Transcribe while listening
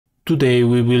Today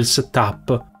we will set up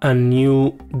a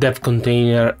new dev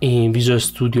container in Visual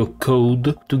Studio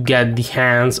Code to get the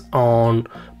hands on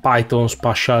Python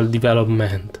spatial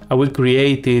development. I will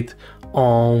create it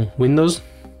on Windows,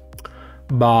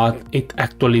 but it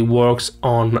actually works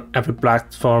on every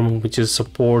platform which is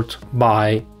supported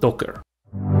by Docker.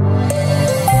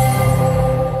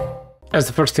 As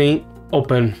the first thing,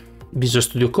 open Visual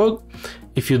Studio Code.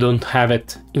 If you don't have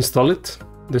it, install it.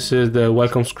 This is the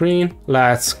welcome screen.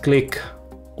 Let's click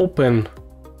open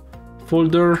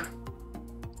folder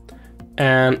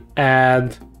and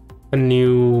add a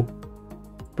new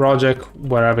project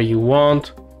wherever you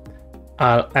want.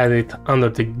 I'll add it under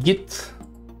the Git.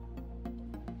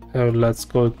 So let's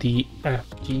go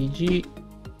tfgg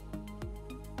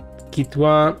git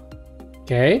 1,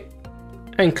 okay,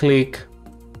 and click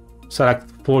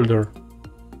select folder.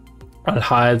 I'll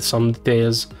hide some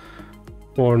details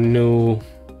for newcomers.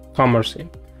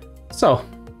 So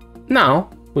now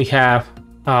we have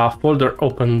a folder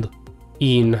opened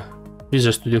in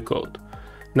Visual Studio Code.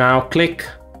 Now click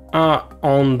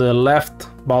on the left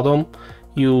bottom.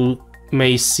 You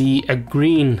may see a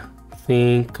green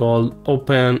thing called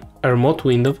open a remote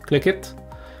window. Click it,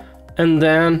 and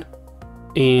then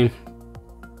in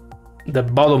the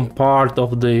bottom part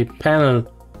of the panel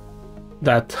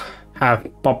that have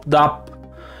popped up,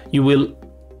 you will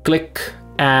click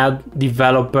add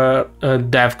developer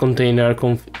dev container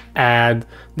add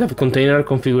dev container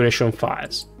configuration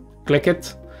files. Click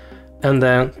it and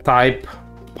then type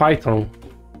Python.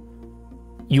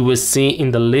 You will see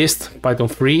in the list Python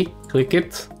 3. Click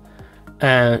it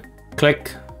and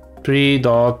click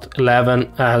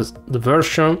 3.11 as the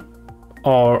version,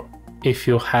 or if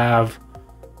you have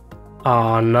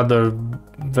another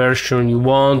version you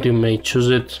want, you may choose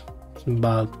it,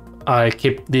 but I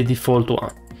keep the default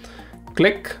one.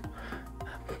 Click.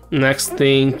 Next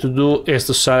thing to do is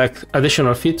to select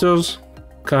additional features.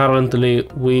 Currently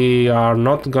we are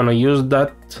not gonna use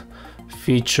that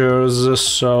features,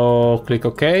 so click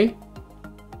OK.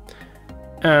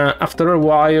 After a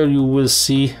while you will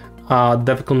see a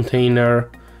dev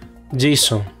container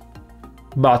JSON,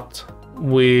 but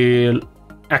we'll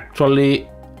actually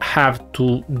have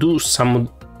to do some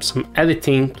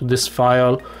editing to this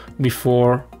file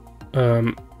before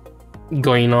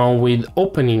going on with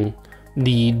opening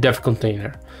the dev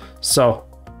container. So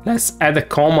let's add a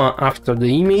comma after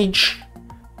the image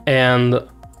and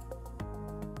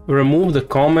remove the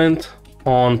comment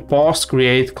on post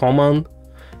create command,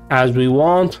 as we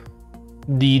want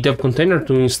the dev container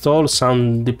to install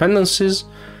some dependencies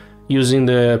using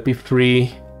the p3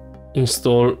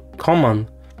 install command,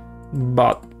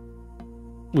 but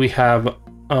we have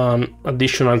an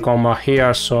additional comma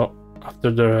here, so after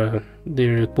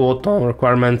the quote on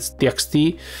requirements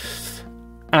txt,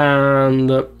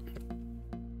 and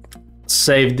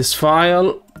save this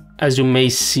file. As you may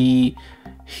see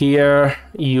here,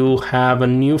 you have a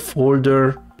new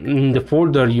folder in the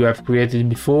folder you have created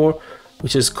before,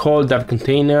 which is called dev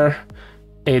container.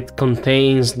 It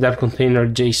contains dev container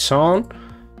JSON,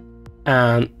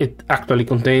 and it actually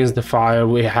contains the file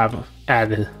we have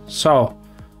added. So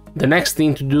the next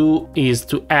thing to do is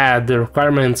to add the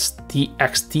requirements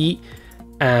txt,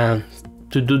 and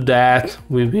to do that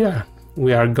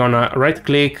we are gonna right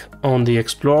click on the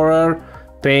Explorer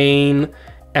pane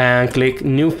and click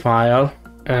new file,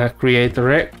 create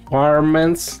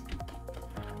requirements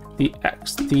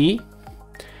txt.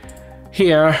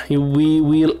 Here we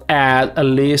will add a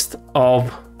list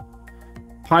of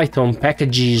Python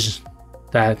packages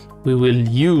that we will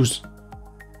use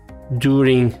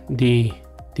during the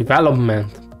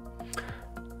development.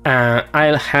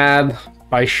 I'll add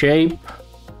by shape.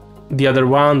 The other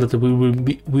one that we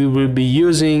will be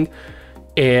using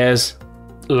is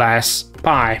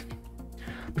less_py.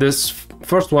 This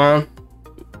first one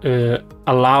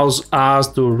allows us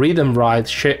to read and write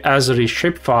ASRI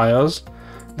shape files.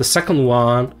 The second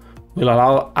one will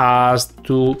allow us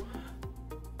to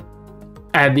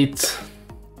edit,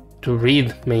 to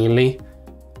read mainly,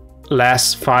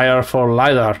 less file for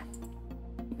LiDAR,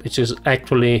 which is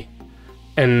actually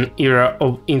an area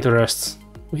of interest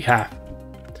we have.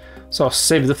 So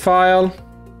save the file,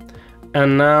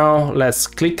 and now let's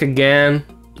click again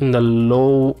in the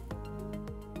low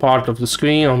part of the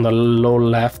screen on the low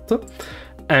left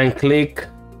and click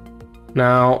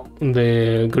now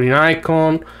the green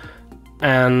icon,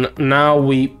 and now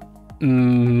we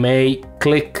may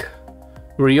click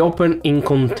reopen in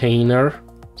container.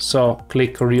 So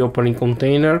click reopen in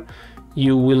container.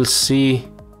 You will see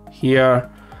here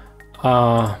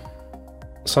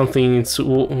something it's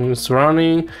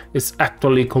running. It's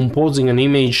actually composing an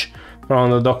image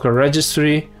from the Docker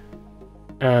registry.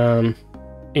 and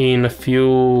in a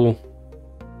few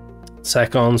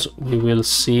seconds we will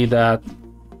see that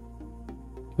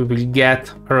we will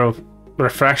get a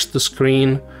refreshed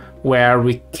screen where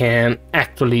we can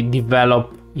actually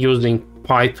develop using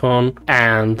Python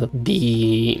and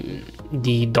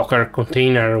the Docker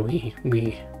container we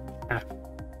have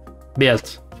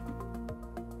built.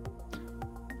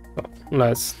 So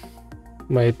let's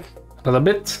wait another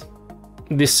bit.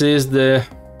 This is the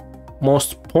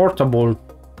most portable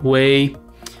way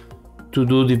to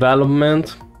do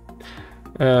development.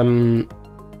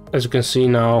 As you can see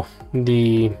now,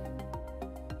 the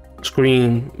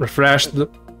screen refreshed,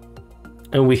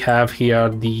 and we have here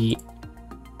the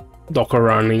Docker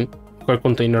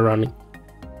container running.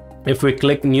 If we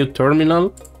click new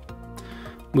terminal,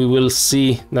 we will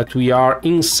see that we are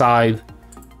inside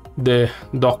the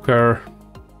Docker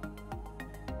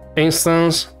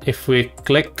instance. If we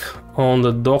click on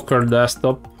the Docker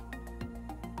desktop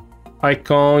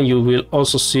icon, you will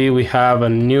also see we have a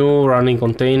new running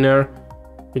container,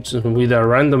 which is with a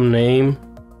random name,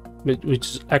 which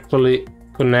is actually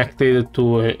connected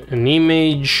to an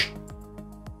image,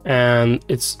 and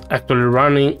it's actually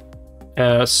running.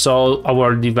 So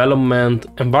our development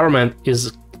environment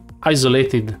is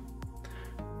isolated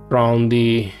from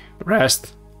the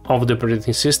rest of the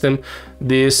operating system.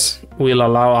 This will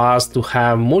allow us to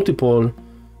have multiple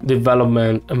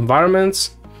development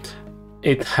environments.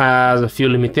 It has a few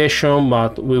limitations,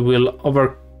 but we will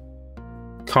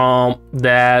overcome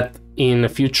that in the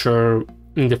future.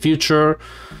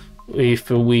 If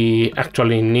we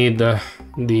actually need to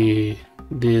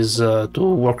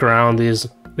work around these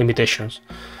limitations.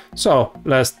 So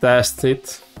let's test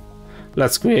it.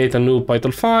 Let's create a new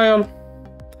Python file,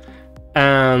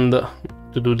 and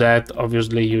to do that,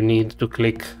 obviously you need to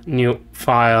click new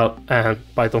file and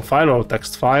Python file or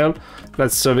text file.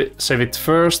 Let's save it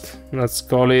first. Let's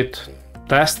call it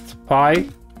test.py.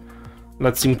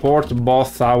 Let's import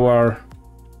both our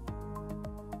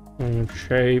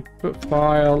shape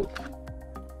file.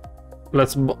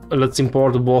 Let's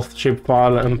import both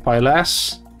shapefile and py,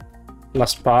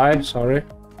 sorry,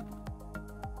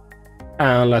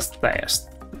 and let's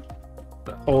test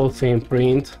the whole thing.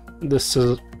 Print. This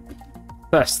is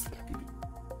test.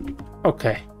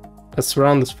 Okay, let's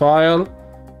run this file.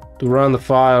 To run the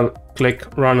file, click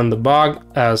run on debug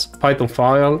as Python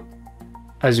file.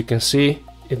 As you can see,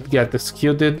 it gets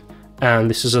executed, and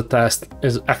this is a test,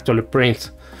 is actually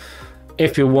print.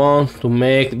 If you want to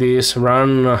make this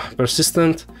run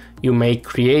persistent, you may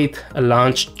create a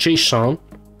launch JSON.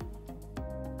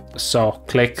 So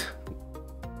click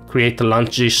create a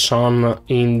launch JSON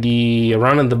in the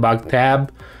run and debug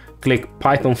tab, click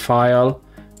Python file,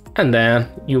 and then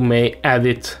you may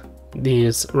edit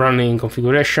this running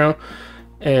configuration,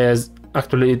 as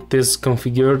actually it is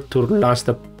configured to launch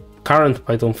the current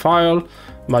Python file,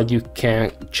 but you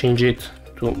can change it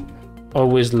to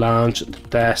always launch the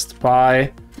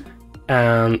test.py,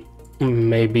 and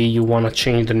maybe you want to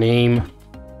change the name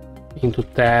into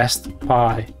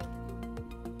test.py.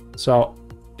 So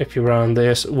if you run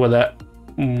this with a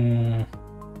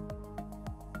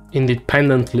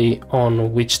independently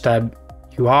on which tab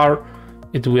you are,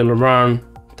 it will run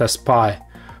test.py,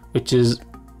 which is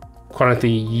currently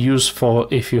useful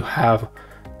if you have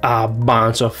a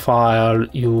bunch of files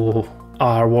you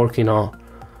are working on,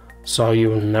 so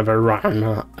you never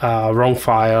run a wrong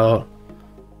file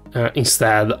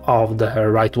instead of the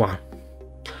right one.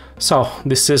 So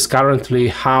this is currently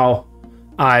how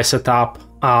I set up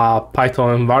a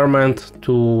Python environment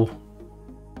to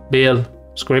build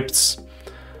scripts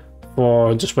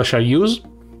for GeoSpatial use.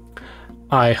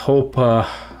 I hope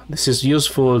this is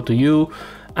useful to you.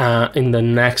 In the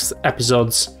next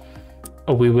episodes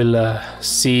we will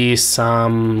see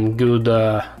some good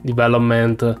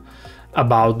development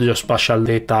about geospatial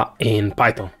data in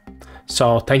Python.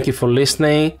 So thank you for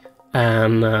listening,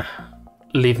 and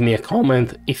leave me a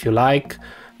comment if you like.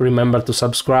 Remember to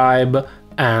subscribe,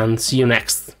 and see you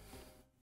next.